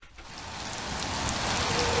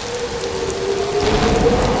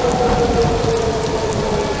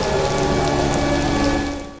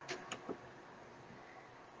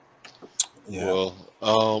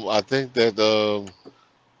think that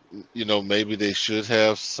maybe they should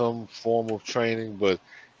have some form of training, but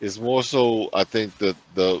it's more so I think that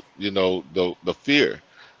the fear.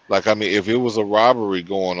 Like I mean, if it was a robbery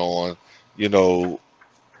going on, you know,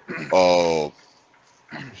 uh,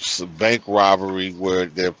 bank robbery where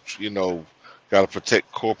they're got to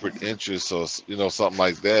protect corporate interests or something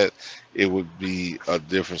like that, it would be a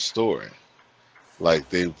different story. Like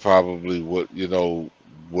they probably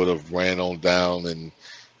would have ran on down and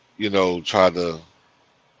tried to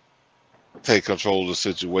take control of the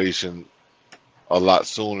situation a lot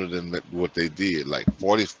sooner than what they did. Like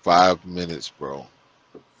 45 minutes, bro.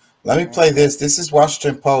 Let me play this. This is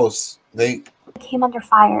Washington Post. They came under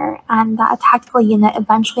fire, and that a tactical unit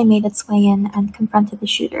eventually made its way in and confronted the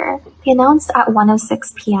shooter. They announced at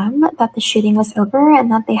 1:06 p.m. that the shooting was over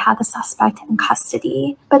and that they had the suspect in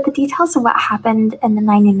custody, but the details of what happened in the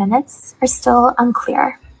 90 minutes are still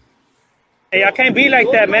unclear. Hey, y'all can't be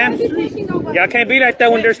like that, man. Y'all can't be like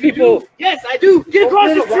that when there's people. Yes, I do. Get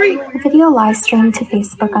across the street. The video live streamed to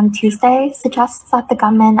Facebook on Tuesday suggests that the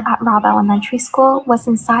gunman at Robb Elementary School was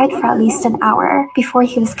inside for at least an hour before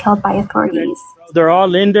he was killed by authorities. They're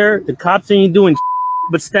all in there. The cops ain't doing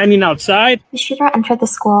but standing outside. The shooter entered the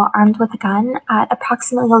school armed with a gun at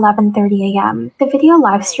approximately 11:30 a.m. The video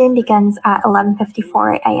live stream begins at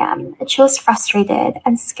 11:54 a.m. It shows frustrated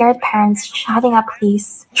and scared parents shouting at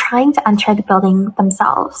police, trying to enter the building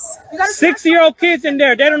themselves. 6-year-old kids in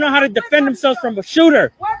there. They don't know how to defend themselves from a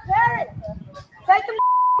shooter. Take them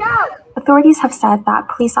out. Authorities have said that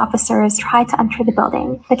police officers tried to enter the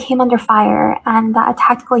building but came under fire, and that a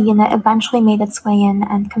tactical unit eventually made its way in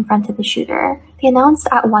and confronted the shooter. They announced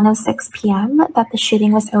at 1:06 p.m. that the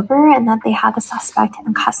shooting was over and that they had the suspect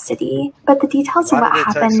in custody, but the details of what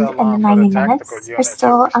happened in the 90 minutes are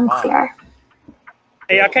still unclear.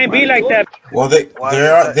 Hey, I can't be like that. Well,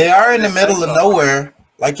 they are in the middle of nowhere.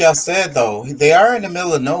 Like y'all said, though, they are in the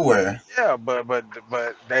middle of nowhere. Yeah, but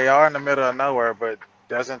they are in the middle of nowhere. But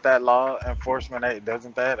doesn't that law enforcement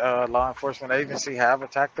agency have a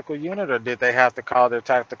tactical unit, or did they have to call their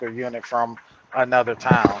tactical unit from another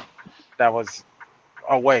town that was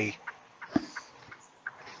away?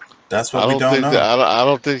 That's what we don't know. I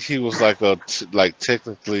don't think he was like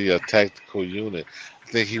technically a tactical unit.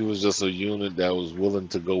 I think he was just a unit that was willing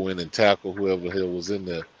to go in and tackle whoever the hell was in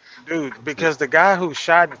there. Dude, because the guy who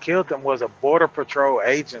shot and killed them was a border patrol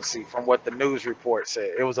agency, from what the news report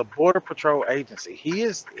said. It was a border patrol agency.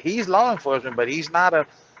 He's law enforcement, but he's not a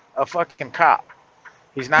fucking cop.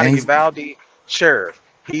 He's not a Uvalde sheriff.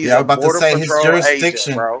 He's I was about to say his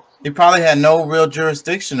jurisdiction. Agent, bro. He probably had no real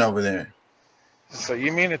jurisdiction over there. So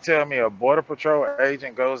you mean to tell me a border patrol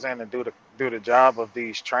agent goes in and do the job of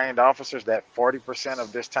these trained officers? That 40%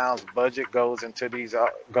 of this town's budget goes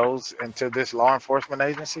into this law enforcement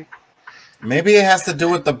agency? Maybe it has to do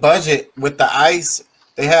with the budget, with the ICE.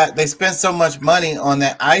 They spend so much money on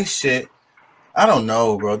that ICE shit. I don't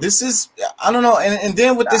know, bro. I don't know. And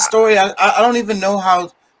then with this story, I don't even know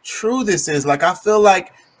how true this is. Like, I feel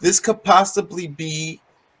like this could possibly be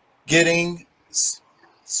getting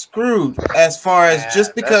screwed as far as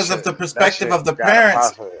just because of the perspective of the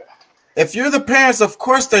parents. If you're the parents, of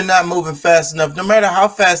course they're not moving fast enough, no matter how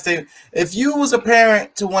fast if you was a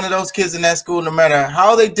parent to one of those kids in that school, no matter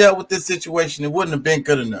how they dealt with this situation, it wouldn't have been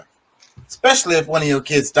good enough, especially if one of your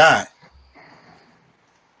kids died,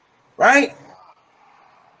 right?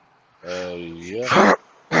 Yeah.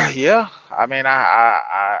 Yeah, I mean,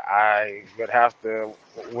 I would have to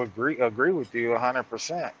agree with you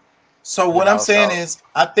 100%. So what I'm saying is,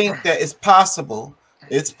 I think that it's possible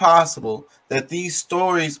that these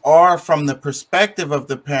stories are from the perspective of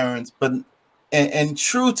the parents, but and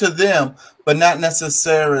true to them, but not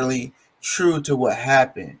necessarily true to what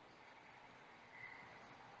happened.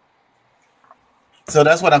 So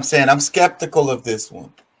that's what I'm saying. I'm skeptical of this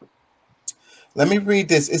one. Let me read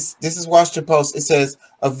this. This is Washington Post. It says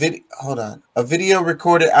a video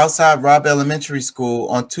recorded outside Robb Elementary School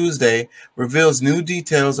on Tuesday reveals new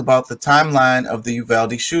details about the timeline of the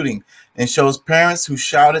Uvalde shooting and shows parents who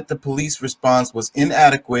shouted the police response was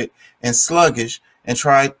inadequate and sluggish and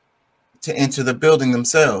tried to enter the building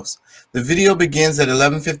themselves. The video begins at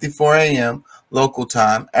 11:54 a.m. local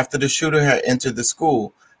time after the shooter had entered the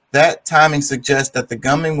school. That timing suggests that the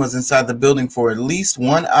gunman was inside the building for at least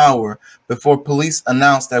 1 hour before police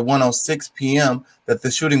announced at 1:06 p.m. that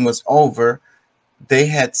the shooting was over. They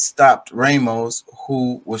had stopped Ramos,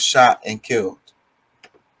 who was shot and killed.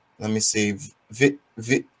 Let me see.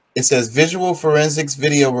 It says visual forensics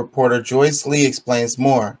video reporter Joyce Lee explains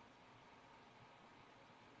more.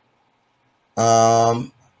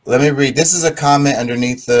 Let me read. This is a comment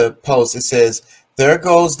underneath the post. It says, "There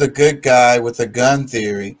goes the good guy with a gun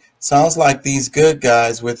theory. Sounds like these good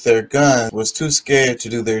guys with their guns was too scared to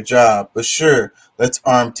do their job, but sure, let's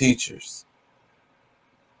arm teachers.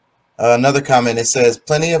 Another comment, it says,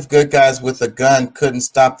 plenty of good guys with a gun couldn't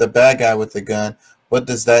stop the bad guy with a gun. What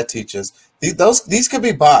does that teach us? These could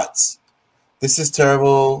be bots. This is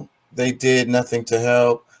terrible. They did nothing to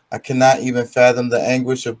help. I cannot even fathom the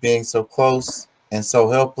anguish of being so close and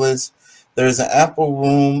so helpless. There is an ample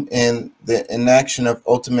room in the inaction of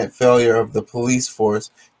ultimate failure of the police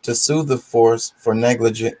force to sue the force for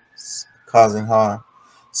negligence causing harm.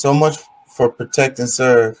 So much for protect and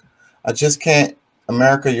serve. I just can't.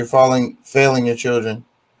 America, you're failing your children.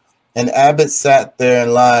 And Abbott sat there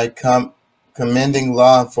and lied, commending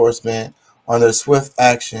law enforcement on their swift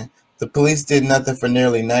action. The police did nothing for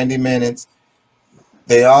nearly 90 minutes.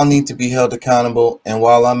 They all need to be held accountable, and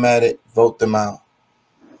while I'm at it, vote them out.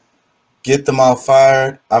 Get them all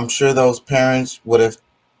fired. I'm sure those parents would have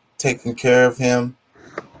taken care of him.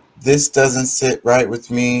 This doesn't sit right with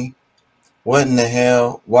me. What in the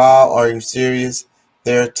hell? Wow, are you serious?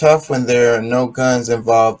 They're tough when there are no guns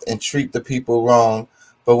involved and treat the people wrong,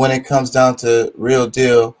 but when it comes down to real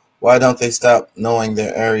deal, why don't they stop knowing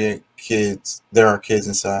there are kids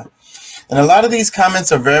inside? And a lot of these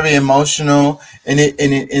comments are very emotional, and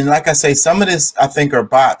like I say, some of this I think are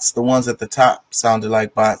bots. The ones at the top sounded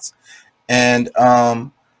like bots. And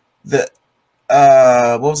what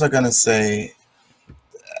was I gonna say?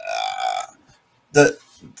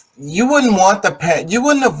 You wouldn't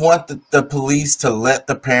have wanted the police to let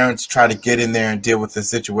the parents try to get in there and deal with the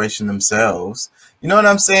situation themselves. You know what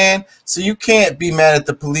I'm saying? So you can't be mad at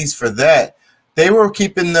the police for that. They were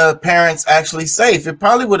keeping the parents actually safe. It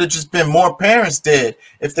probably would have just been more parents dead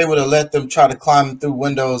if they would have let them try to climb through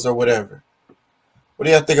windows or whatever. What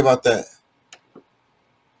do y'all think about that?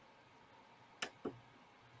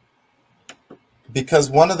 Because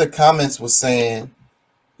one of the comments was saying,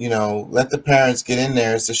 you know, let the parents get in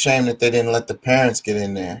there. It's a shame that they didn't let the parents get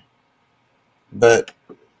in there. But,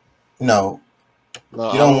 No,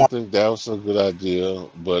 I don't think that was a good idea.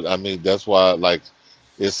 But I mean, that's why, like,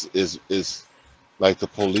 it's like the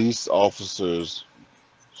police officers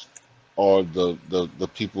are the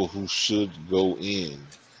people who should go in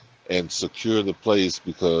and secure the place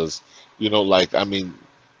because, you know, like, I mean,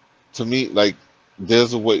 to me, like,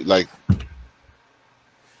 there's a way, like,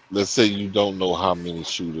 let's say you don't know how many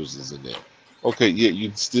shooters is in there. Okay, yeah,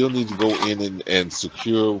 you still need to go in and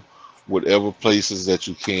secure whatever places that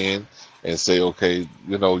you can and say, okay,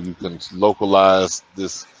 you know, you can localize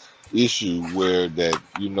this issue where that,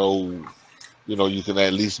 you can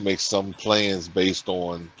at least make some plans based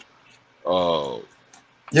on,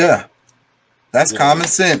 yeah, that's you common know,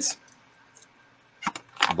 sense.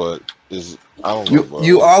 but I don't know, bro.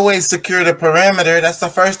 You always secure the perimeter. That's the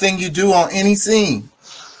first thing you do on any scene.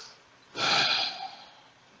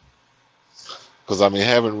 Because I mean,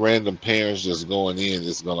 having random parents just going in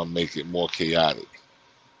is gonna make it more chaotic.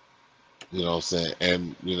 You know what I'm saying?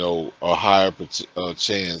 And you know, a higher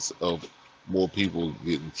chance of more people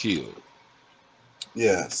getting killed.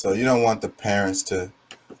 Yeah, so you don't want the parents to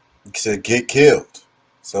get killed.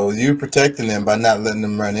 So you're protecting them by not letting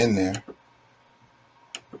them run in there.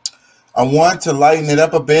 I want to lighten it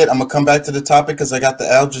up a bit. I'm gonna come back to the topic because I got the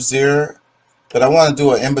Al Jazeera, but I want to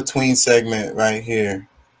do an in-between segment right here.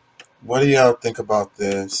 What do y'all think about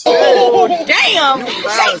this? Oh, damn!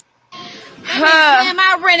 Am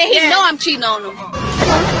I ready? He know I'm cheating on him.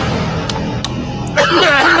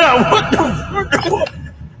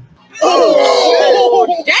 Oh,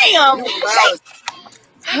 damn!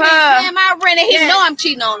 Am I ready? He know I'm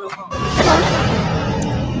cheating on him.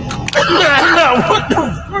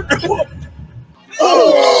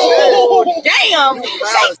 Oh, damn!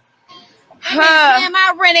 Am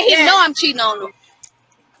I ready? He know I'm cheating on him.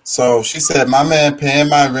 So she said, my man paying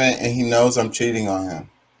my rent and he knows I'm cheating on him.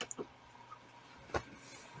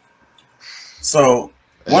 So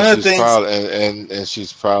one of the things, and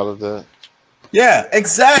she's proud of that. Yeah,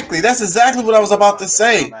 exactly. That's exactly what I was about to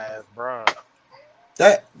say.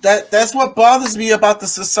 That's what bothers me about the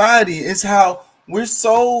society is how we're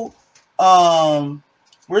so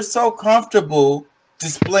comfortable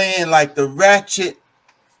displaying like the ratchet,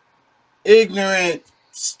 ignorant,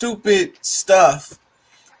 stupid stuff.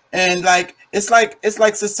 And like it's like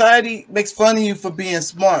society makes fun of you for being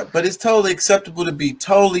smart, but it's totally acceptable to be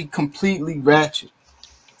totally completely ratchet.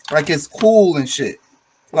 Like it's cool and shit.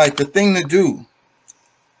 Like the thing to do.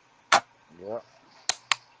 Yeah,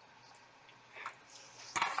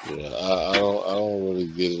 I don't really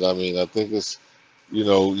get it. I mean, I think it's,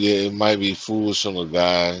 it might be foolish on a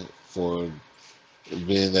guy for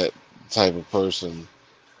being that type of person.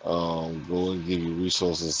 Go and give you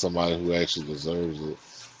resources to somebody who actually deserves it.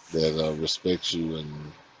 that respects you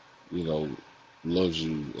and you know loves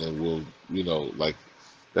you and will like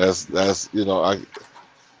that's I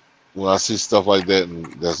when I see stuff like that and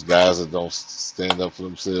there's guys that don't stand up for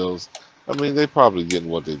themselves, I mean they probably getting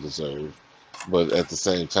what they deserve. But at the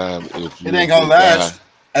same time, if It you're a ain't gonna good guy, last.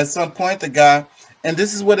 At some point, the guy, and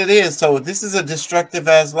this is what it is. So this is a destructive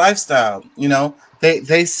ass lifestyle. You know,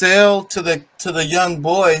 they sell to the young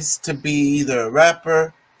boys to be either a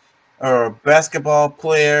rapper or a basketball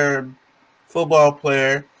player, football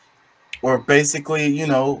player, or basically,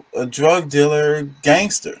 a drug dealer,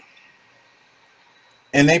 gangster,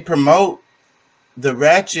 and they promote the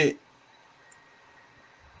ratchet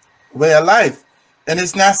way of life, and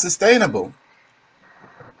it's not sustainable.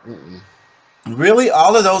 mm-mm, Really,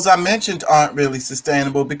 all of those I mentioned aren't really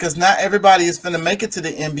sustainable because not everybody is going to make it to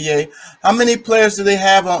the NBA. How many players do they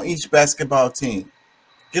have on each basketball team?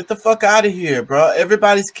 Get the fuck out of here, bro.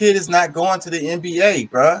 Everybody's kid is not going to the NBA,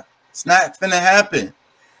 bro. It's not going to happen.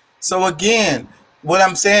 So again, what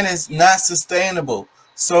I'm saying is not sustainable.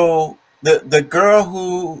 So the girl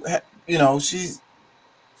who she's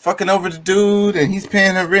fucking over the dude and he's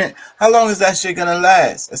paying her rent. How long is that shit gonna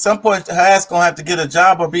last? At some point, her ass gonna have to get a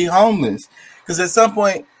job or be homeless. Because at some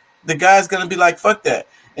point, the guy's gonna be like, "Fuck that,"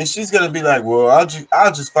 and she's gonna be like, "Well,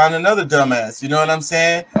 I'll just find another dumbass." You know what I'm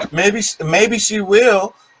saying? Maybe she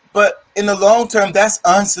will, but in the long term, that's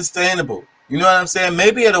unsustainable. You know what I'm saying?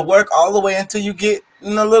 Maybe it'll work all the way until you get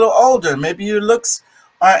a little older. Maybe your looks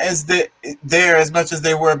aren't as there as much as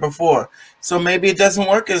they were before. So maybe it doesn't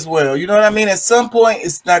work as well. You know what I mean? At some point,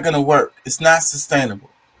 it's not going to work. It's not sustainable.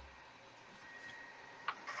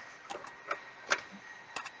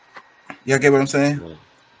 Y'all get what I'm saying? yeah.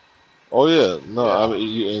 Oh yeah, no, I Yeah.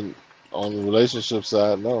 mean on the relationship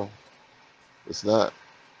side, no, it's not.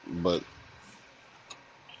 But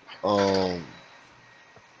um,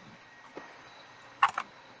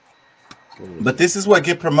 let me But see. this is what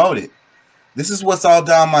get promoted. This is what's all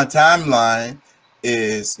down my timeline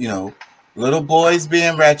is, little boys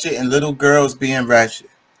being ratchet and little girls being ratchet.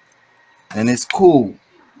 And it's cool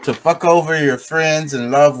to fuck over your friends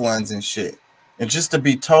and loved ones and shit. And just to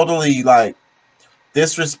be totally like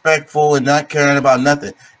disrespectful and not caring about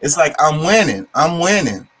nothing. It's like I'm winning. I'm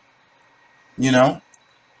winning. You know?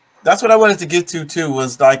 That's what I wanted to get to too,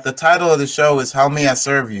 was like the title of the show is How May I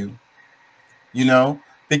Serve You? You know?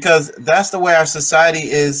 Because that's the way our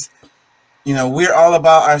society is. We're all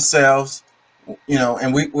about ourselves,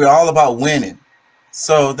 and we're all about winning.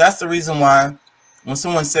 So that's the reason why when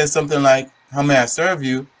someone says something like, "How may I serve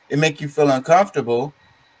you?" it make you feel uncomfortable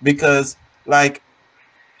because like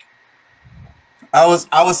I was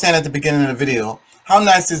saying at the beginning of the video, how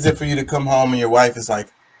nice is it for you to come home and your wife is like,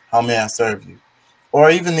 "How may I serve you?" Or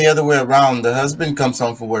even the other way around, the husband comes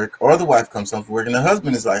home from work or the wife comes home from work and the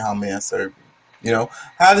husband is like, "How may I serve you?"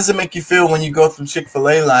 How does it make you feel when you go through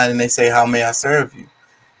Chick-fil-A line and they say, "How may I serve you?"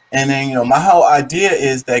 And then, my whole idea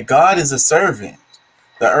is that God is a servant.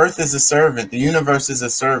 The earth is a servant. The universe is a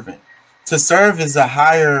servant. To serve is a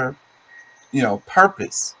higher,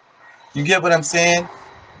 purpose. You get what I'm saying?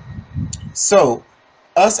 So,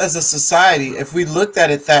 us as a society, if we looked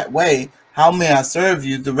at it that way, how may I serve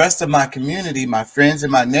you? The rest of my community, my friends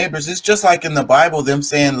and my neighbors, it's just like in the Bible, them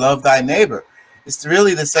saying, love thy neighbor. It's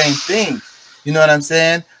really the same thing. You know what I'm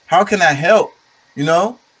saying? How can I help? You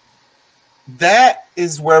know? That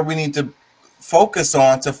is where we need to focus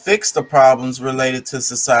on to fix the problems related to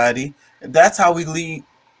society. And that's how we lead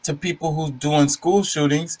to people who doing school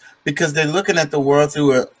shootings because they're looking at the world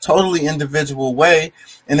through a totally individual way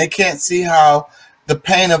and they can't see how the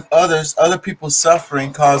pain of other people's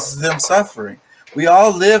suffering causes them suffering. We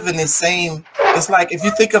all live in the same, it's like if you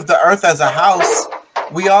think of the earth as a house,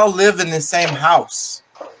 we all live in the same house.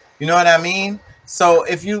 You know what I mean? So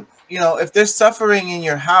if there's suffering in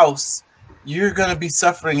your house, you're going to be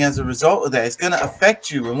suffering as a result of that. It's going to affect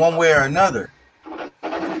you in one way or another.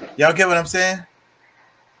 Y'all get what I'm saying?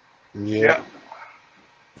 Yeah, Yeah.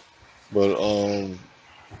 but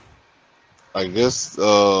I guess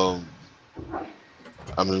I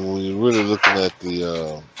mean when you're really looking at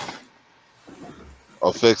the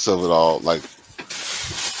effects of it all, like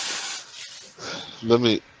let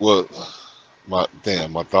me well my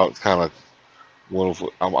thoughts kind of went off.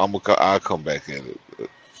 I'll come back in it.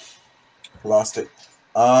 Lost it.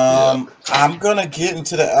 Yeah, I'm going to get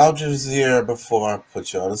into the Al Jazeera before I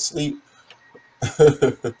put y'all to sleep.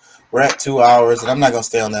 We're at 2 hours, and I'm not going to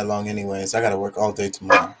stay on that long anyways. I got to work all day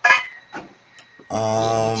tomorrow.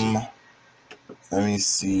 yeah, me too. Let me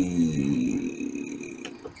see.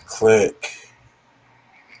 Click.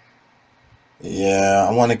 Yeah,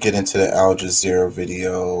 I want to get into the Al Jazeera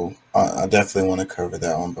video. I definitely want to cover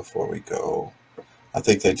that one before we go. I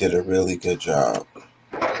think they did a really good job.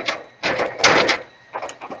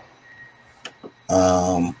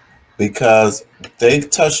 Because they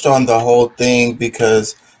touched on the whole thing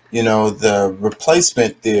because, the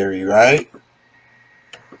replacement theory, right?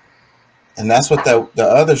 And that's what the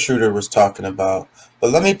other shooter was talking about. But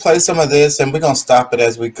let me play some of this, and we're going to stop it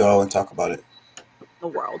as we go and talk about it. The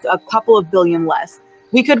world, a couple of billion less.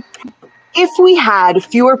 We could, if we had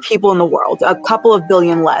fewer people in the world, a couple of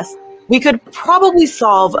billion less, we could probably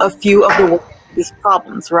solve a few of the world's biggest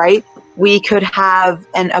problems, right? We could have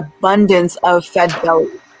an abundance of fed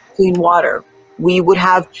bellies, clean water. We would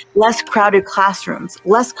have less crowded classrooms,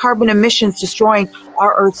 less carbon emissions destroying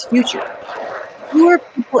our Earth's future. Fewer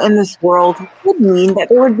people in this world would mean that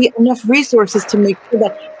there would be enough resources to make sure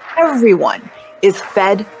that everyone is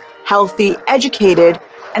fed, healthy, educated,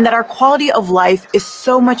 and that our quality of life is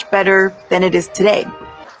so much better than it is today.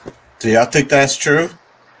 Do y'all think that's true?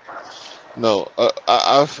 No,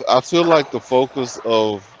 I feel like the focus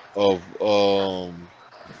of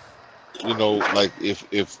like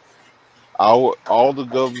if all the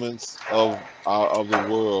governments of the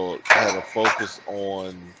world had a focus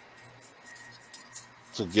on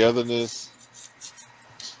togetherness,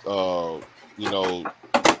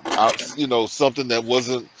 something that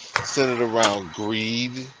wasn't centered around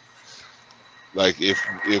greed. Like if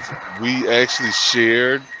we actually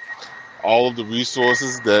shared all of the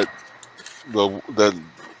resources that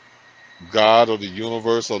God or the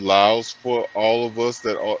universe allows for all of us,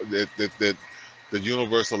 that the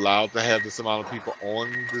universe allowed to have this amount of people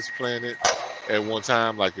on this planet at one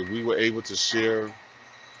time. Like if we were able to share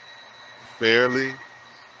fairly,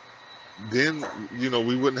 then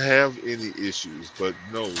we wouldn't have any issues. But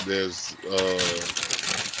no, there's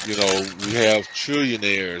we have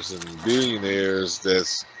trillionaires and billionaires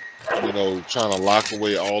that's trying to lock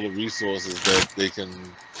away all the resources that they can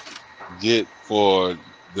get for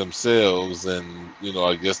themselves and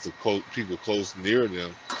I guess the people close near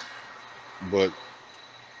them. But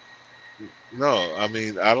no, I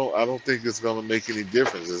mean I don't think it's going to make any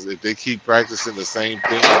difference if they keep practicing the same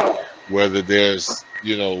thing, whether there's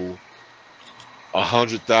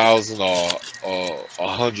 100,000 or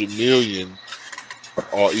 100 million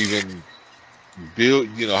or even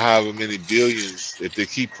however many billions. If they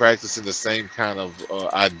keep practicing the same kind of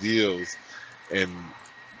ideals, and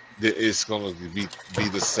it's going to be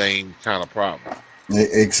the same kind of problem.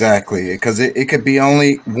 Exactly, because it could be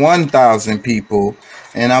only 1,000 people,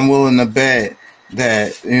 and I'm willing to bet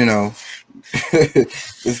that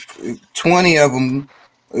 20 of them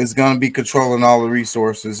is going to be controlling all the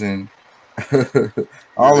resources and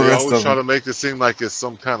all the They rest always of try them. to make it seem like it's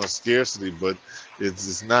some kind of scarcity, but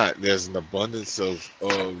it's not. There's an abundance of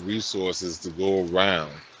resources to go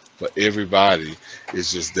around for everybody.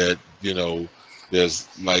 It's just that there's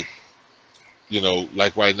like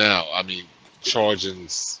right now. I mean, charging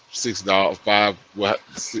 $6,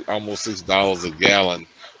 almost $6 a gallon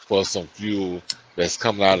for some fuel that's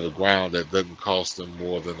coming out of the ground that doesn't cost them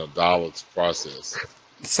more than $1 to process.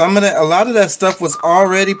 A lot of that stuff was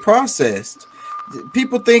already processed.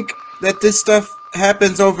 People think that this stuff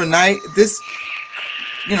happens overnight. This,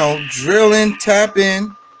 drilling,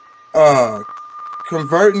 tapping,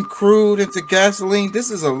 converting crude into gasoline.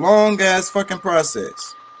 This is a long ass fucking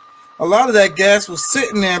process. A lot of that gas was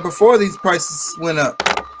sitting there before these prices went up.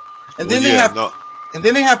 And then they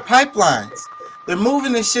have pipelines. They're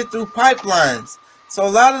moving this shit through pipelines. So a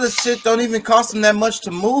lot of the shit don't even cost them that much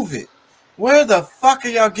to move it. Where the fuck are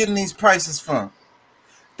y'all getting these prices from?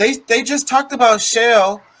 They just talked about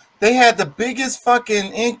Shell. They had the biggest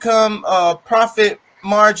fucking income profit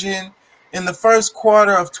margin in the first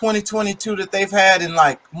quarter of 2022 that they've had in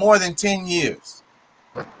like more than 10 years.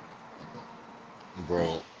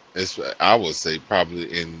 Bro, I would say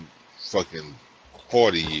probably in fucking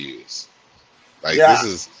 40 years. Like this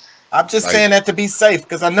is. I'm just saying that to be safe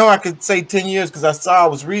because I know I could say 10 years because I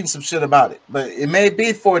was reading some shit about it, but it may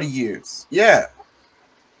be 40 years. Yeah.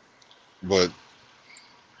 But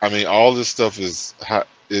I mean, all this stuff is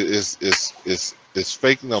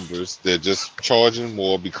fake numbers. They're just charging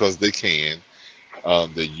more because they can.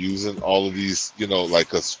 They're using all of these, like,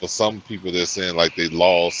 cause for some people they're saying like they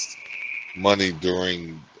lost money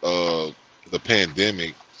during the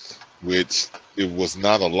pandemic, which it was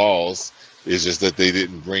not a loss. It's just that they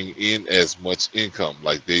didn't bring in as much income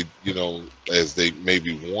like they, as they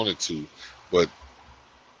maybe wanted to. But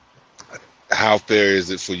how fair is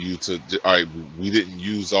it for you to, all right, we didn't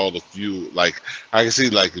use all the fuel. Like I can see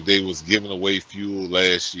like if they was giving away fuel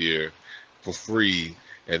last year for free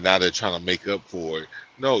and now they're trying to make up for it.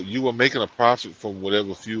 No, you were making a profit from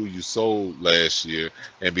whatever fuel you sold last year,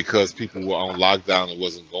 and because people were on lockdown and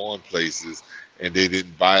wasn't going places, and they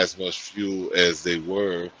didn't buy as much fuel as they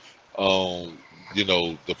were,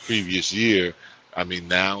 the previous year. I mean,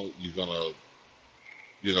 now you're gonna,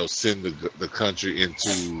 send the country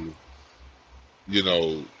into, you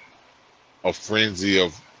know, a frenzy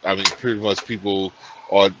of. I mean, pretty much people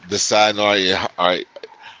are deciding, all right,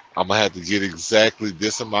 I'm gonna have to get exactly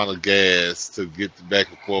this amount of gas to get back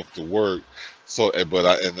and forth to work. So,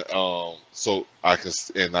 so I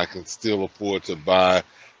can still afford to buy,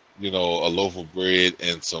 a loaf of bread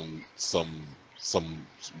and some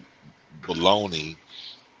bologna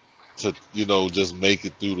to, just make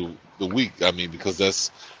it through the week. I mean, because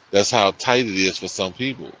that's how tight it is for some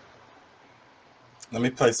people. Let me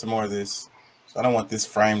play some more of this. So I don't want this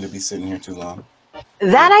frame to be sitting here too long.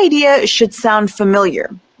 That idea should sound familiar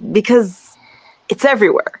because it's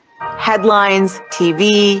everywhere. Headlines,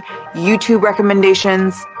 TV, YouTube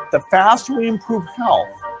recommendations. The faster we improve health,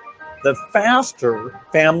 the faster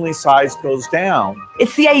family size goes down.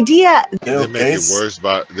 It's the idea. They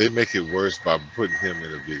make it worse by putting him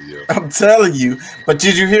in a video. I'm telling you. But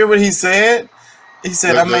did you hear what he said? He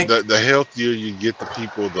said, the healthier you get the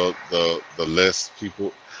people, the less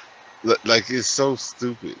people. Like, it's so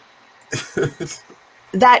stupid.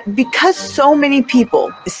 That because so many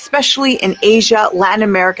people, especially in Asia, Latin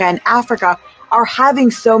America, and Africa, are having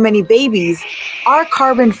so many babies, our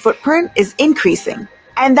carbon footprint is increasing.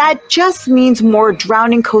 And that just means more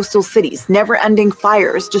drowning coastal cities, never-ending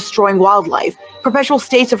fires, destroying wildlife, perpetual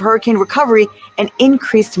states of hurricane recovery, and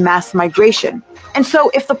increased mass migration. And so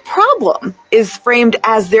if the problem is framed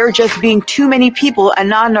as there just being too many people and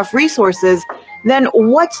not enough resources, then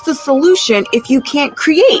what's the solution if you can't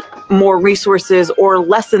create more resources or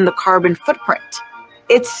lessen the carbon footprint?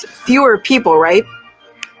 It's fewer people, right?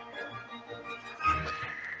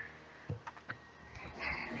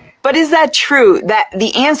 But is that true, that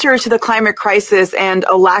the answer to the climate crisis and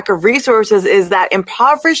a lack of resources is that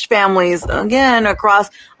impoverished families, again, across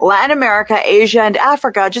Latin America, Asia, and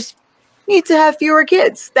Africa, just need to have fewer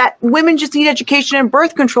kids, that women just need education and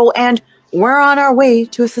birth control, and we're on our way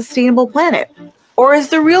to a sustainable planet? Or is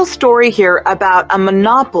the real story here about a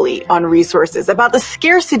monopoly on resources, about the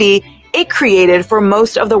scarcity it created for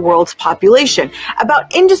most of the world's population,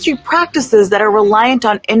 about industry practices that are reliant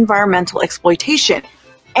on environmental exploitation?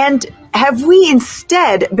 And have we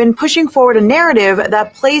instead been pushing forward a narrative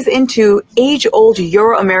that plays into age-old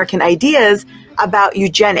Euro-American ideas about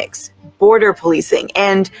eugenics, border policing,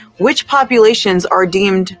 and which populations are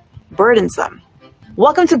deemed burdensome?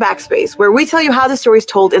 Welcome to Backspace, where we tell you how the story is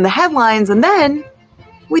told in the headlines, and then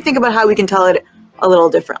we think about how we can tell it a little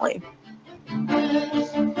differently.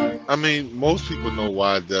 I mean, most people know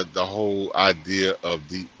why the whole idea of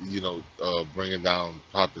bringing down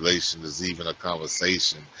population is even a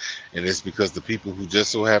conversation, and it's because the people who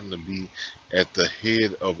just so happen to be at the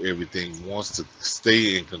head of everything wants to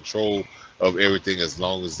stay in control of everything as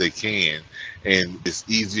long as they can, and it's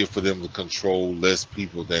easier for them to control less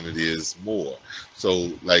people than it is more.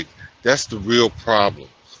 So, like, that's the real problem.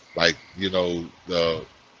 Like, the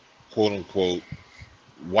quote unquote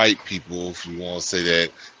white people, if you want to say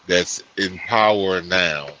that, that's in power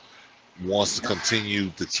now, wants to continue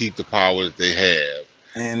to keep the power that they have,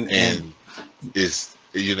 and it's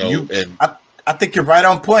I think you're right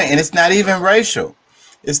on point, and it's not even racial.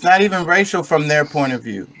 It's not even racial from their point of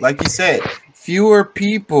view. Like you said, fewer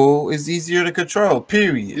people is easier to control.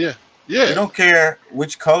 Period. Yeah. They don't care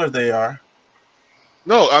which color they are.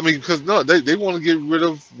 No, I mean, because they want to get rid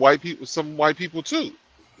of white people, some white people too.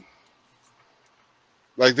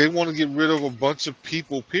 Like, they want to get rid of a bunch of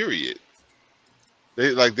people, period.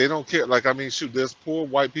 They don't care. Like, I mean, shoot, there's poor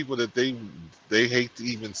white people that they hate to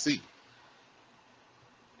even see.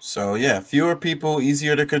 So yeah, fewer people,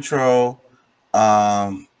 easier to control.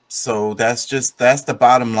 So that's the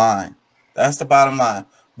bottom line. That's the bottom line.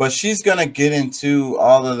 But she's gonna get into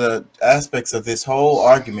all of the aspects of this whole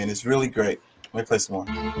argument. It's really great. Let me play some more.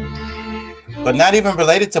 But not even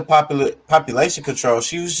related to population control.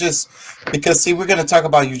 She was just, because see, we're going to talk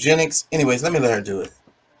about eugenics. Anyways, let me let her do it.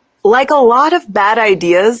 Like a lot of bad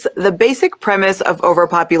ideas, the basic premise of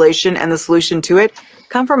overpopulation and the solution to it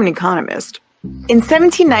come from an economist. In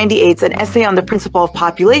 1798's An Essay on the Principle of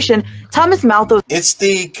Population, Thomas Malthus It's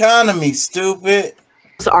the economy, stupid.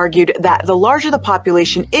 argued that the larger the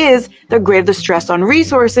population is, the greater the stress on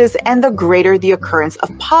resources and the greater the occurrence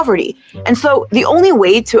of poverty. And so the only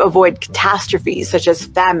way to avoid catastrophes such as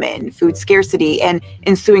famine, food scarcity, and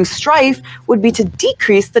ensuing strife would be to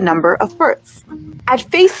decrease the number of births. At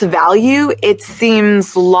face value, it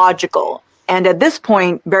seems logical, and at this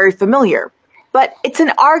point, very familiar. But it's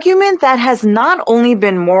an argument that has not only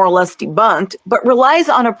been more or less debunked, but relies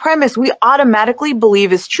on a premise we automatically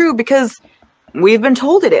believe is true because We've been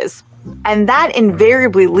told it is. And that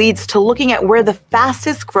invariably leads to looking at where the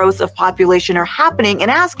fastest growths of population are happening and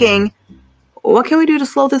asking, what can we do to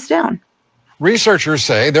slow this down? Researchers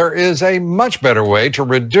say there is a much better way to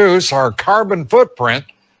reduce our carbon footprint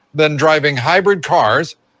than driving hybrid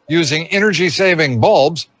cars, using energy-saving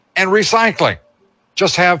bulbs, and recycling.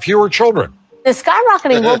 Just have fewer children. The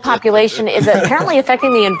skyrocketing world population is apparently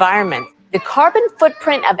affecting the environment. The carbon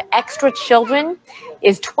footprint of extra children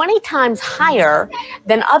is 20 times higher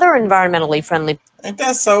than other environmentally friendly. Ain't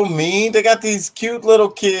that so mean? They got these cute little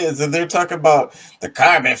kids and they're talking about the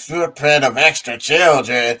carbon footprint of extra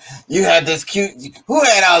children. You had this cute, who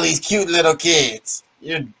had all these cute little kids?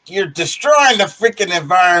 You're destroying the freaking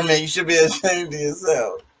environment. You should be ashamed of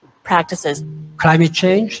yourself. Practices. Climate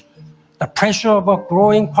change, the pressure of a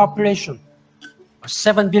growing population,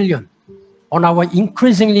 7 billion, on our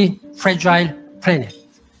increasingly fragile planet.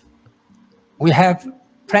 We have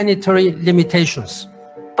planetary limitations.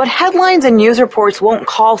 But headlines and news reports won't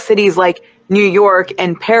call cities like New York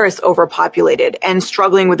and Paris overpopulated and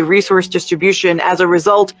struggling with resource distribution as a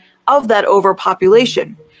result of that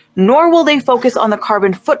overpopulation. Nor will they focus on the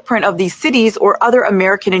carbon footprint of these cities or other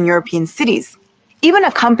American and European cities. Even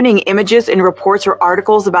accompanying images in reports or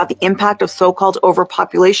articles about the impact of so-called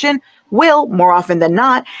overpopulation will, more often than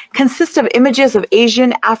not, consist of images of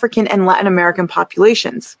Asian, African, and Latin American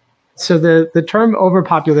populations. So the term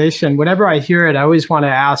overpopulation, whenever I hear it, I always want to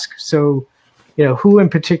ask, so, who in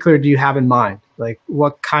particular do you have in mind? Like,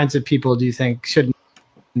 what kinds of people do you think shouldn't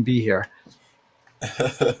be here?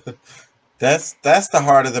 That's the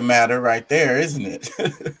heart of the matter right there, isn't it?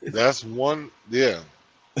 That's one, yeah.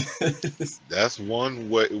 That's one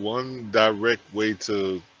way, one direct way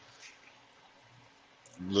to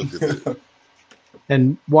look at it.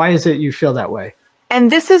 And why is it you feel that way? And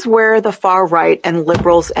this is where the far right and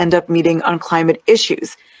liberals end up meeting on climate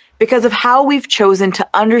issues, because of how we've chosen to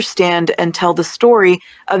understand and tell the story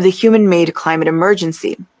of the human-made climate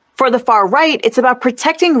emergency. For the far right, it's about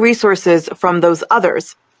protecting resources from those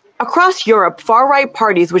others. Across Europe, far-right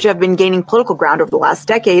parties, which have been gaining political ground over the last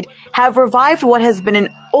decade, have revived what has been an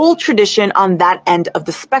old tradition on that end of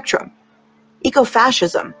the spectrum: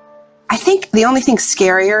 ecofascism. I think the only thing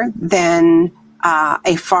scarier than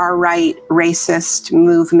a far-right racist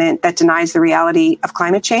movement that denies the reality of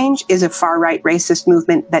climate change is a far-right racist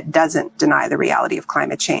movement that doesn't deny the reality of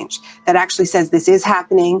climate change, that actually says this is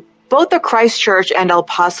happening. Both the Christchurch and El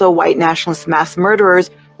Paso white nationalist mass murderers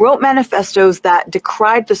wrote manifestos that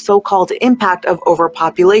decried the so-called impact of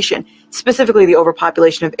overpopulation, specifically the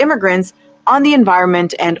overpopulation of immigrants, on the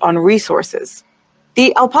environment and on resources.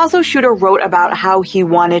 The El Paso shooter wrote about how he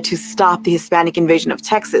wanted to stop the Hispanic invasion of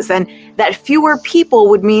Texas and that fewer people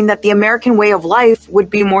would mean that the American way of life would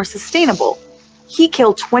be more sustainable. He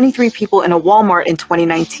killed 23 people in a Walmart in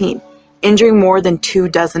 2019, injuring more than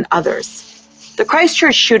 24 others. The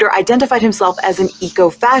Christchurch shooter identified himself as an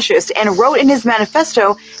eco-fascist and wrote in his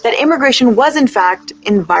manifesto that immigration was in fact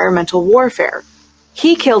environmental warfare.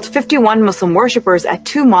 He killed 51 Muslim worshippers at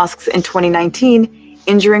 2 mosques in 2019,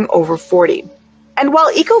 injuring over 40. And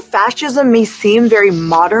while eco-fascism may seem very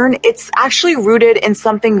modern, it's actually rooted in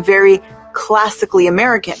something very classically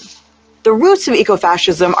American. The roots of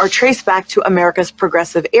ecofascism are traced back to America's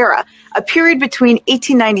progressive era, a period between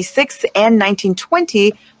 1896 and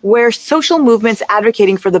 1920, where social movements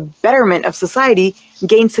advocating for the betterment of society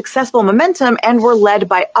gained successful momentum and were led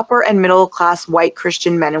by upper and middle class white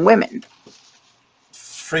Christian men and women.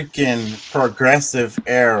 Freaking progressive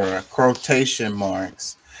era, quotation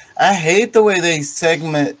marks. I hate the way they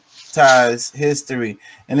segmentize history,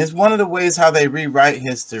 and it's one of the ways how they rewrite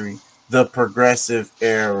history. The progressive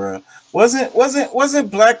era.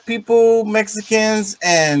 Wasn't black people, Mexicans,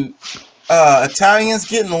 and Italians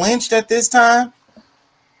getting lynched at this time?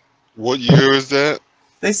 What year is that?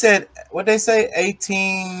 They said, what they say,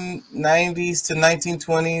 1890s to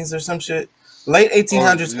 1920s or some shit? Late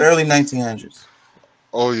 1800s, early 1900s.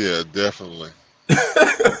 Oh, yeah, definitely.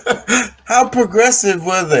 How progressive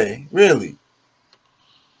were they, really?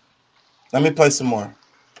 Let me play some more.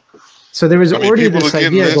 So there was already this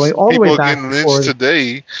idea going all the way back before. People are getting lynched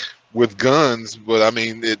today with guns, but I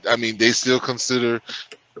mean, they still consider,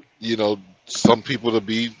 some people to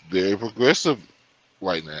be very progressive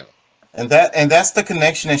right now. And that's the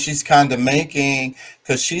connection that she's kind of making,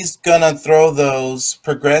 because she's gonna throw those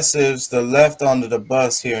progressives, the left, onto the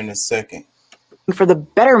bus here in a second. For the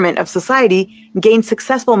betterment of society, gained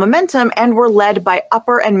successful momentum and were led by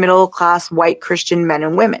upper and middle class white Christian men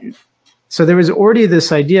and women. So there was already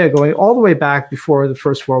this idea going all the way back before the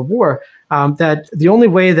First World War that the only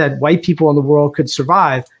way that white people in the world could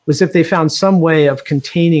survive was if they found some way of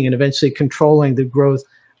containing and eventually controlling the growth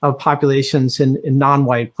of populations in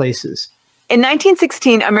non-white places. In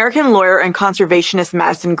 1916, American lawyer and conservationist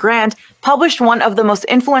Madison Grant published one of the most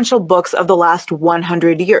influential books of the last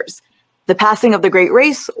 100 years, The Passing of the Great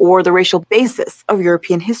Race, or The Racial Basis of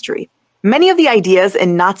European History. Many of the ideas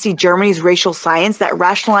in Nazi Germany's racial science that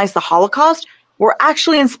rationalized the Holocaust were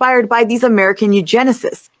actually inspired by these American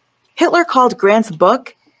eugenicists. Hitler called Grant's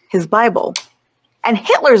book his Bible, and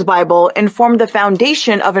Hitler's Bible informed the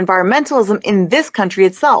foundation of environmentalism in this country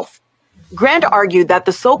itself. Grant argued that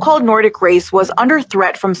the so-called Nordic race was under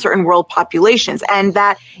threat from certain world populations, and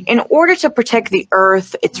that in order to protect the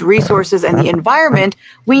earth, its resources, and the environment,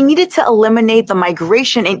 we needed to eliminate the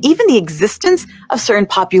migration and even the existence of certain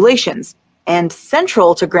populations. And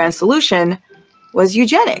central to Grant's solution was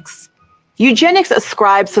eugenics. Eugenics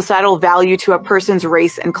ascribes societal value to a person's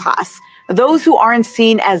race and class. Those who aren't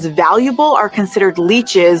seen as valuable are considered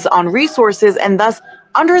leeches on resources, and thus,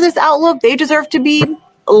 under this outlook, they deserve to be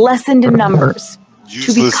lessened in numbers,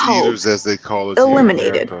 to be Useless culled, eaters, as they call it here in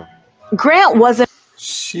eliminated. America. Grant wasn't.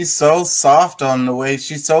 She's so soft on the way.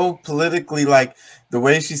 She's so politically, like the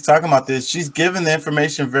way she's talking about this. She's giving the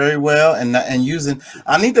information very well and using.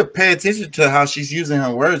 I need to pay attention to how she's using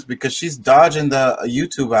her words, because she's dodging the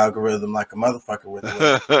YouTube algorithm like a motherfucker with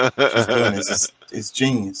the way she's doing this. It's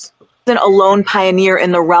genius. A lone pioneer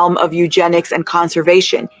in the realm of eugenics and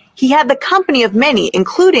conservation. He had the company of many,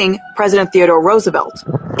 including President Theodore Roosevelt.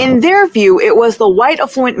 In their view, it was the white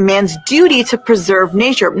affluent man's duty to preserve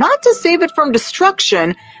nature, not to save it from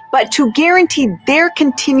destruction, but to guarantee their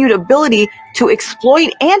continued ability to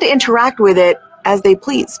exploit and interact with it as they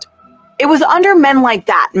pleased. It was under men like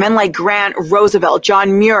that, men like Grant, Roosevelt,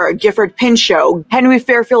 John Muir, Gifford Pinchot, Henry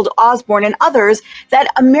Fairfield Osborn, and others,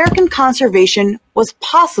 that American conservation was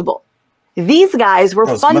possible. These guys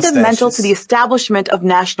were fundamental to the establishment of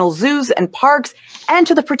national zoos and parks and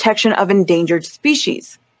to the protection of endangered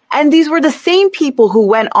species. And these were the same people who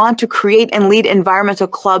went on to create and lead environmental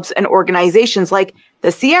clubs and organizations like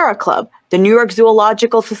the Sierra Club, the New York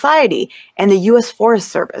Zoological Society, and the U.S. Forest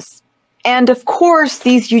Service. And of course,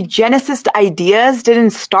 these eugenicist ideas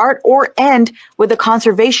didn't start or end with the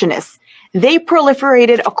conservationists. They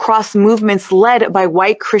proliferated across movements led by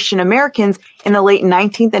white Christian Americans in the late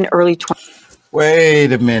 19th and early 20th.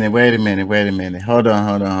 Wait a minute. Hold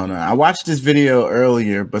on. I watched this video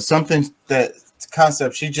earlier, but something that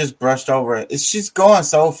concept she just brushed over it. She's going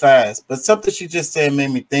so fast, but something she just said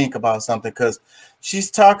made me think about something, because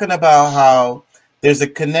she's talking about how there's a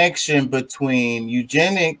connection between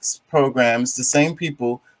eugenics programs, the same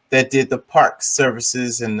people that did the park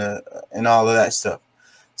services and all of that stuff.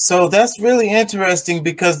 So that's really interesting,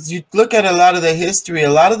 because you look at a lot of the history,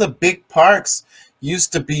 a lot of the big parks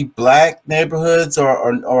used to be black neighborhoods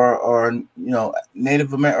or you know,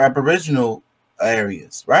 Native American Aboriginal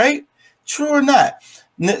areas, right? True or not?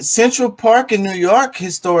 Central Park in New York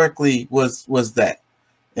historically was that.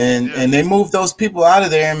 And they moved those people out of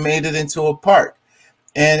there and made it into a park.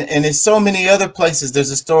 And there's so many other places.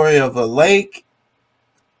 There's a story of a lake.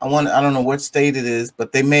 I don't know what state it is,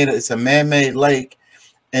 but they made it. It's a man-made lake,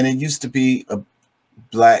 and it used to be a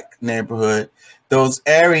black neighborhood. Those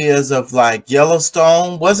areas of like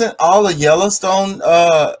Yellowstone, wasn't all of Yellowstone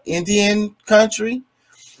Indian country?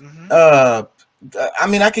 I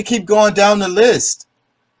mean, I could keep going down the list.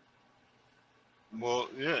 Well,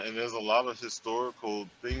 yeah, and there's a lot of historical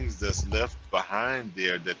things that's left behind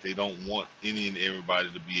there that they don't want any and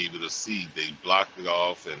everybody to be able to see. They block it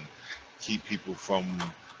off and keep people from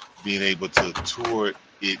being able to tour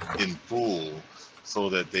it in full, so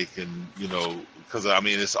that they can, you know, because I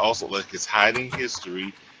mean, it's also like it's hiding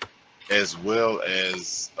history, as well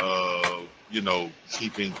as you know,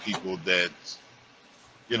 keeping people that,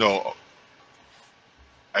 you know,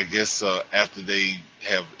 I guess after they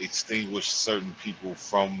have extinguished certain people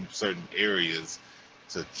from certain areas,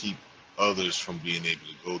 to keep others from being able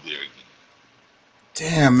to go there again.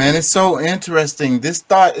 Damn, man, it's so interesting. This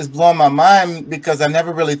thought is blowing my mind, because I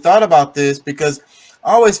never really thought about this, because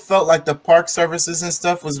I always felt like the park services and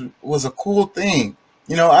stuff was a cool thing.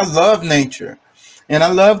 You know, I love nature, and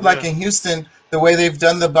I love, like in Houston, the way they've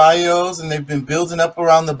done the bios, and they've been building up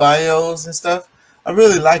around the bios and stuff. I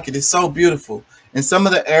really like it. It's so beautiful. And some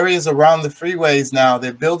of the areas around the freeways now,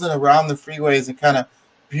 they're building around the freeways and kind of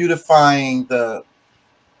beautifying the.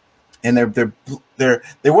 And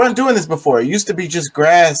they weren't doing this before. It used to be just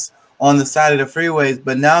grass on the side of the freeways,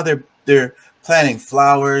 but now they're planting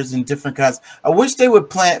flowers and different kinds. I wish they would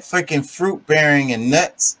plant freaking fruit bearing and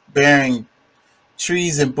nuts bearing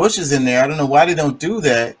trees and bushes in there. I don't know why they don't do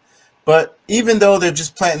that. But even though they're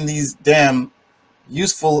just planting these damn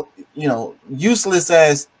useful, you know, useless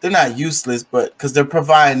as, they're not useless, but because they're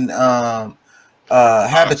providing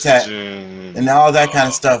habitat Oxygen, and all that kind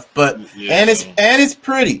of stuff. But yeah. and it's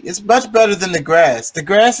pretty. It's much better than the grass. The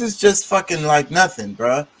grass is just fucking like nothing,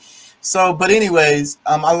 bruh. So, but anyways,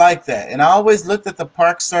 I like that, and I always looked at the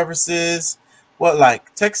park services. What,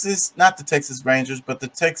 like Texas? Not the Texas Rangers, but the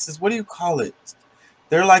Texas. What do you call it?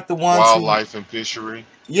 They're like the ones who. Wildlife and fishery.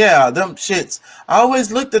 Yeah, them shits. I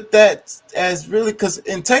always looked at that as really, because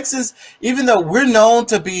in Texas, even though we're known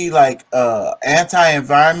to be like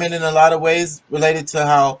anti-environment in a lot of ways, related to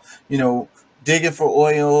how, you know, digging for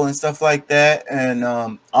oil and stuff like that,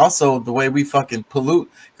 and also the way we fucking pollute,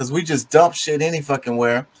 because we just dump shit any fucking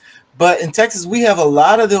where. But in Texas, we have a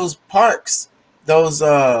lot of those parks, those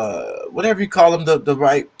whatever you call them, the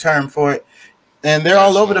right term for it, and they're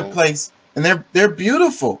all over the place, and they're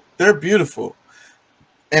beautiful. They're beautiful.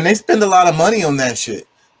 And they spend a lot of money on that shit.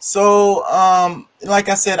 So, like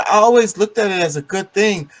I said, I always looked at it as a good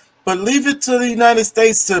thing, but leave it to the United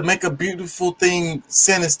States to make a beautiful thing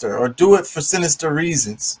sinister, or do it for sinister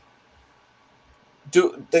reasons.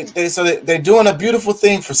 They're doing a beautiful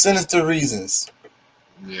thing for sinister reasons.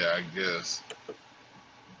 Yeah, I guess.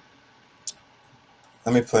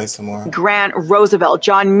 Let me play some more. Grant Roosevelt,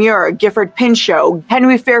 John Muir, Gifford Pinchot,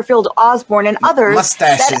 Henry Fairfield Osborn, and others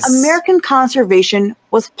that American conservation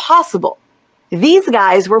was possible. These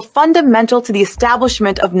guys were fundamental to the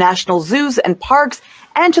establishment of national zoos and parks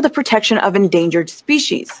and to the protection of endangered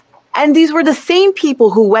species. And these were the same people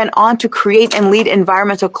who went on to create and lead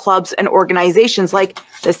environmental clubs and organizations like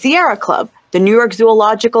the Sierra Club, the New York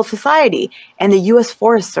Zoological Society, and the U.S.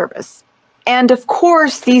 Forest Service. And of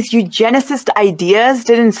course, these eugenicist ideas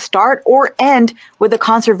didn't start or end with the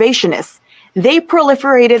conservationists. They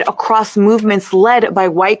proliferated across movements led by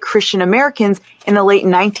white Christian Americans in the late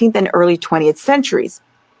 19th and early 20th centuries.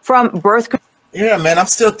 From birth control. Yeah, man, I'm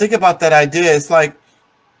still thinking about that idea. It's like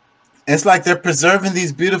they're preserving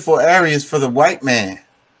these beautiful areas for the white man.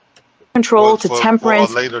 Control to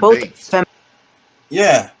temperance, both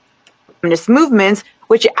feminist movements,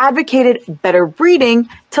 which advocated better breeding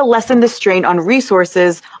to lessen the strain on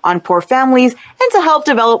resources, on poor families, and to help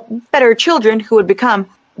develop better children who would become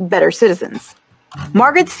better citizens.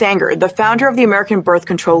 Margaret Sanger, the founder of the American Birth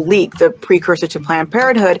Control League, the precursor to Planned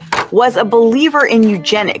Parenthood, was a believer in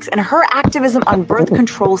eugenics, and her activism on birth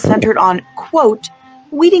control centered on, quote,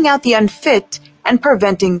 weeding out the unfit and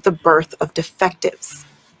preventing the birth of defectives.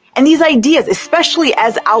 And these ideas, especially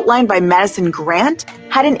as outlined by Madison Grant,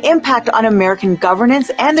 had an impact on American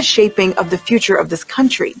governance and the shaping of the future of this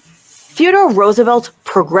country. Theodore Roosevelt's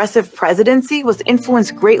progressive presidency was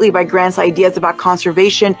influenced greatly by Grant's ideas about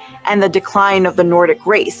conservation and the decline of the Nordic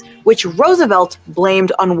race, which Roosevelt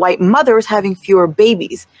blamed on white mothers having fewer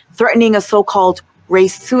babies, threatening a so-called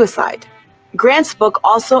race suicide. Grant's book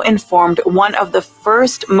also informed one of the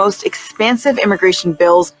first most expansive immigration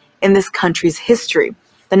bills in this country's history,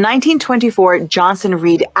 the 1924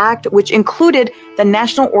 Johnson-Reed Act, which included the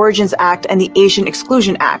National Origins Act and the Asian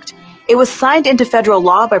Exclusion Act. It was signed into federal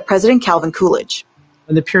law by President Calvin Coolidge.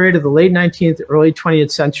 In the period of the late 19th, early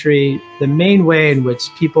 20th century, the main way in which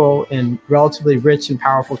people in relatively rich and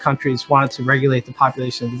powerful countries wanted to regulate the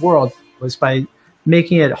population of the world was by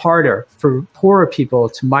making it harder for poorer people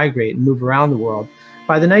to migrate and move around the world.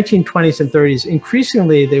 By the 1920s and 30s,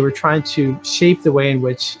 increasingly, they were trying to shape the way in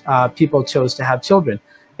which people chose to have children.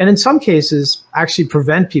 And in some cases, actually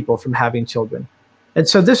prevent people from having children. And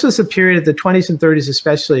so this was a period of the 20s and 30s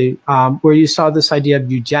especially where you saw this idea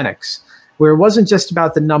of eugenics, where it wasn't just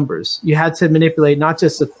about the numbers. You had to manipulate not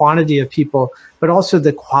just the quantity of people, but also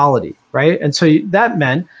the quality, right? And so that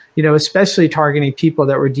meant, you know, especially targeting people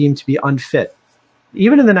that were deemed to be unfit.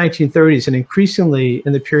 Even in the 1930s and increasingly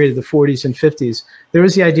in the period of the 40s and 50s, there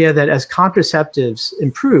was the idea that as contraceptives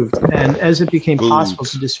improved and as it became possible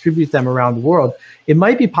to distribute them around the world, it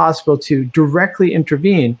might be possible to directly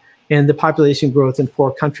intervene in the population growth in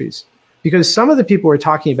poor countries. Because some of the people we're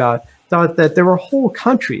talking about thought that there were whole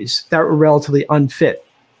countries that were relatively unfit.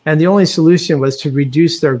 And the only solution was to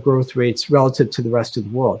reduce their growth rates relative to the rest of the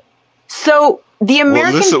world. So the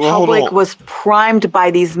American public was primed by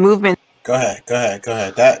these movements. Go ahead.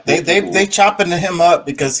 That they chopping him up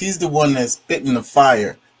because he's the one that's spitting the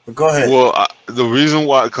fire. But go ahead. Well, the reason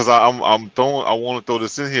why, because I want to throw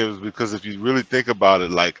this in here is because if you really think about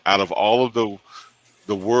it, like out of all of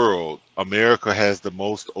the world, America has the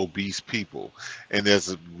most obese people, and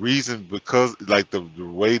there's a reason, because like the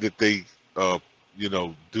way that they you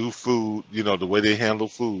know, do food, you know, the way they handle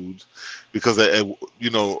foods, because you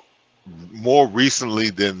know, more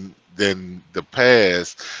recently than the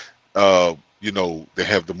past, you know, they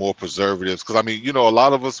have the more preservatives. Because I mean, you know, a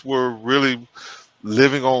lot of us were really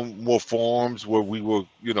living on more farms where we were,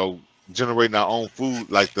 you know, generating our own food,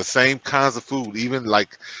 like the same kinds of food, even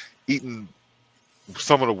like eating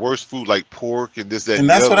some of the worst food like pork and this, that, And and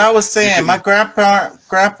the that's what other. I was You saying. can My eat,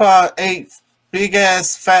 grandpa ate big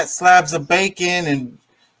ass fat slabs of bacon, and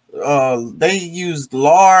they used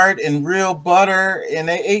lard and real butter, and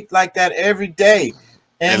they ate like that every day,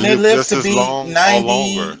 and and they live lived just to as be long or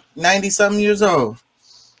longer. 90 something years old.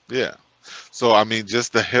 Yeah. So I mean,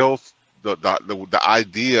 just the health, the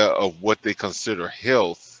idea of what they consider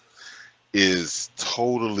health is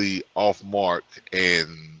totally off mark,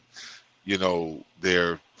 and you know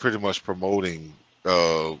they're pretty much promoting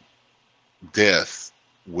death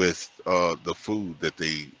with the food that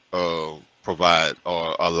they provide or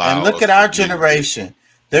And allow look us at to our be able to get. generation.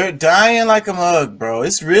 They're dying like a mug, bro.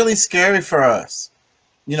 It's really scary for us.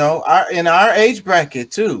 You know, in our age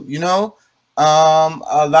bracket too. You know,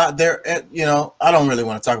 a lot there. You know, I don't really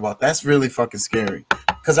want to talk about that. That's really fucking scary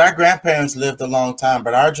because our grandparents lived a long time,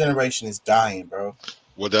 but our generation is dying, bro.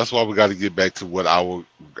 Well, that's why we got to get back to what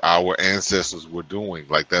our ancestors were doing.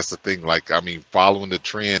 Like that's the thing. Like I mean, following the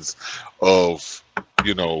trends of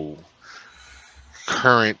you know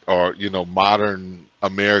current or you know modern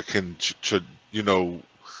American you know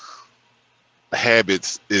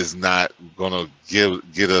habits is not gonna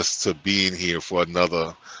get us to being here for another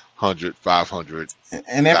 100, 500,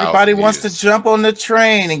 And everybody 1,000 wants to years. jump on the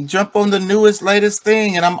train and jump on the newest, latest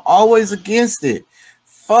thing, and I'm always against it.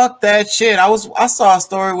 Fuck that shit. I saw a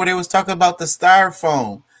story where they was talking about the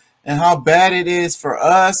styrofoam and how bad it is for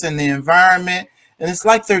us and the environment, and it's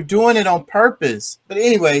like they're doing it on purpose. But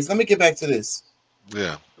anyways, let me get back to this.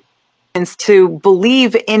 Yeah. To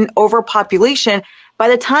believe in overpopulation by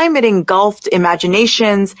the time it engulfed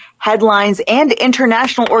imaginations, headlines, and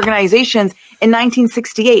international organizations in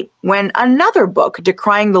 1968, when another book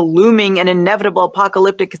decrying the looming and inevitable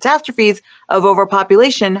apocalyptic catastrophes of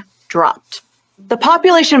overpopulation dropped. The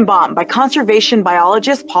Population Bomb by conservation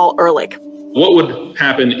biologist Paul Ehrlich. What would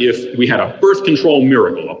happen if we had a birth control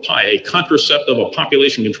miracle, a contraceptive, a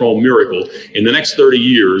population control miracle in the next 30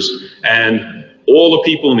 years, and all the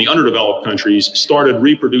people in the underdeveloped countries started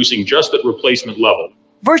reproducing just at replacement level?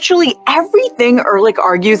 Virtually everything Ehrlich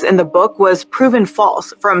argues in the book was proven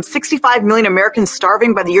false, from 65 million Americans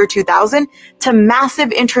starving by the year 2000 to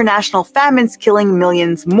massive international famines killing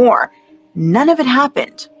millions more. None of it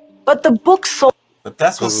happened. But the book sold. But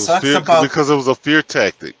that's what sucks about because it was a fear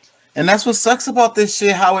tactic. And that's what sucks about this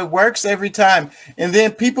shit, how it works every time. And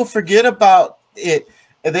then people forget about it.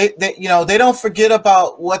 They you know, they don't forget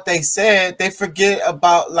about what they said. They forget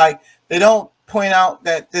about, like, they don't point out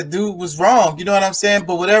that the dude was wrong. You know what I'm saying?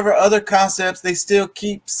 But whatever other concepts, they still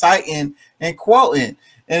keep citing and quoting.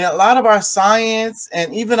 And a lot of our science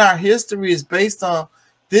and even our history is based on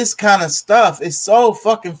this kind of stuff. It's so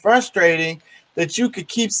fucking frustrating that you could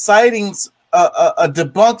keep citing a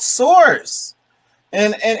debunked source.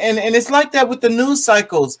 And it's like that with the news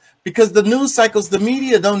cycles, because the news cycles, the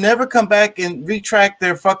media don't never come back and retract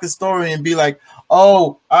their fucking story and be like,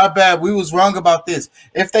 oh, our bad, we was wrong about this.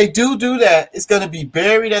 If they do that, it's going to be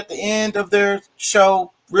buried at the end of their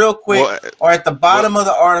show real quick, or at the bottom of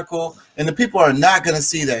the article, and the people are not going to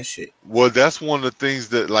see that shit. Well, that's one of the things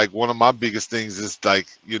that, like, one of my biggest things is, like,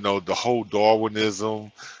 you know, the whole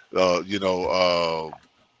Darwinism, you know,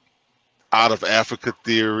 out of Africa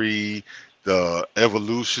theory, the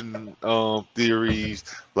evolution theories,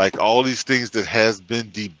 like all these things that has been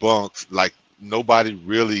debunked, like nobody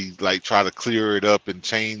really like try to clear it up and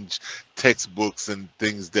change textbooks and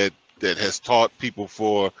things that has taught people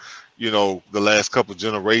for, you know, the last couple of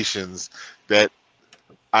generations, that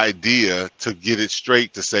idea to get it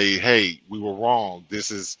straight, to say, hey, we were wrong. This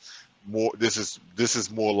is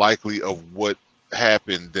more likely of what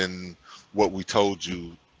happened than what we told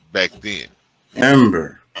you back then.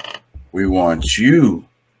 Remember, we want you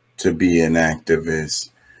to be an activist,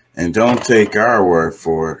 and don't take our word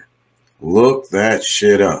for it. Look that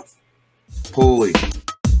shit up. Pulley.